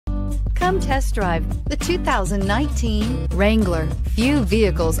Come test drive the 2019 Wrangler. Few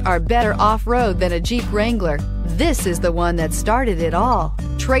vehicles are better off-road than a Jeep Wrangler. This is the one that started it all.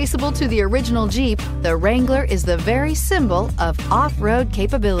 Traceable to the original Jeep, the Wrangler is the very symbol of off-road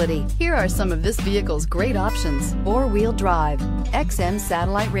capability. Here are some of this vehicle's great options: four-wheel drive, XM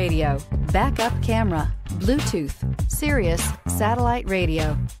satellite radio, backup camera, Bluetooth, Sirius satellite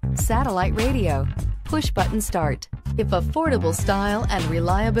radio, push-button start. If affordable style and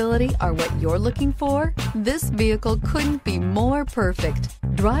reliability are what you're looking for, this vehicle couldn't be more perfect.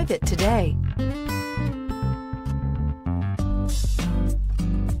 Drive it today.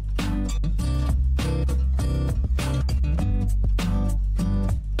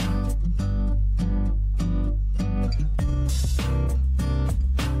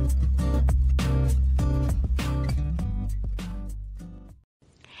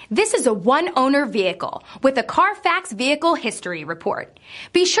 This is a one-owner vehicle with a Carfax Vehicle History Report.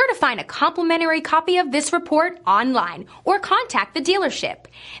 Be sure to find a complimentary copy of this report online or contact the dealership.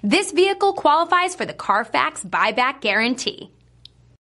 This vehicle qualifies for the Carfax Buyback Guarantee.